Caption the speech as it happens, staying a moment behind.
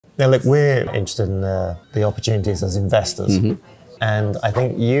Now, look, we're interested in the opportunities as investors. And I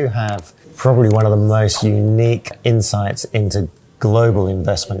think you have probably one of the most unique insights into global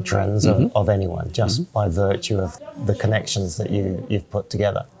investment trends of anyone, just by virtue of the connections that you've put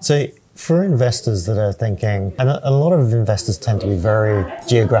together. So for investors that are thinking, and a lot of investors tend to be very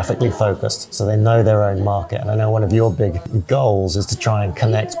geographically focused, so they know their own market. And I know one of your big goals is to try and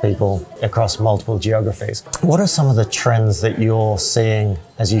connect people across multiple geographies. What are some of the trends that you're seeing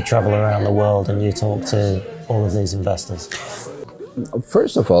as you travel around the world and you talk to all of these investors?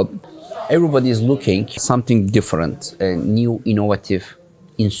 First of all, everybody is looking something different, new innovative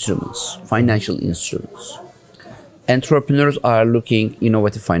instruments, financial instruments. Entrepreneurs are looking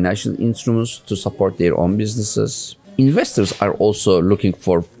innovative financial instruments to support their own businesses. Investors are also looking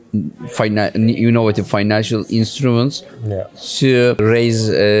for innovative financial instruments to raise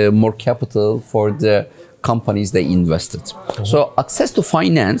more capital for the companies they invested. So access to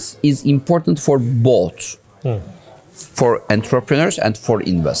finance is important for both. For entrepreneurs and for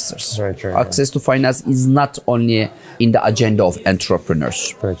investors. Very true. Access to finance is not only in the agenda of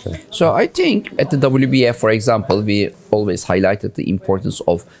entrepreneurs. Very true. So I think at the WBF, for example, we always highlighted the importance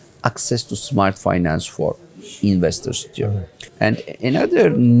of access to smart finance for investors too. And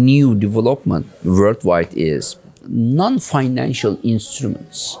another new development worldwide is non-financial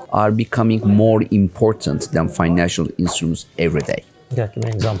instruments are becoming more important than financial instruments every day. Yeah, give me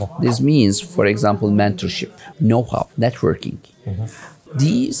an example. This means, for example, mentorship, know-how, networking.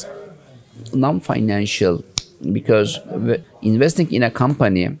 These non-financial, because investing in a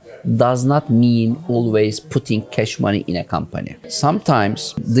company does not mean always putting cash money in a company.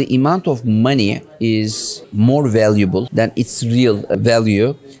 Sometimes the amount of money is more valuable than its real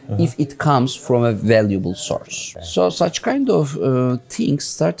value if it comes from a valuable source. So such kind of things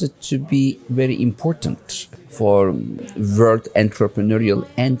started to be very important for world entrepreneurial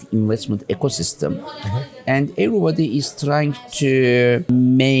and investment ecosystem. And everybody is trying to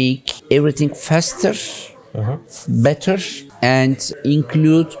make everything faster, better, and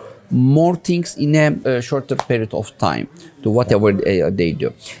include more things in a shorter period of time to whatever they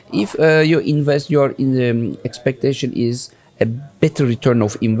do. If you invest, your expectation is a better return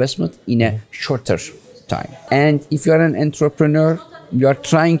of investment in a shorter time. And if you are an entrepreneur, you are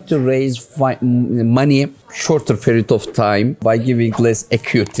trying to raise money shorter period of time by giving less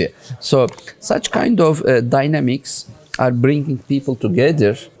equity. So such kind of dynamics are bringing people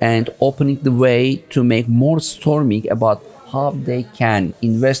together and opening the way to make more storming about how they can,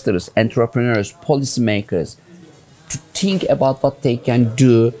 investors, entrepreneurs, policymakers, to think about what they can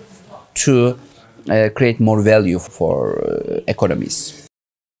do to create more value for economies.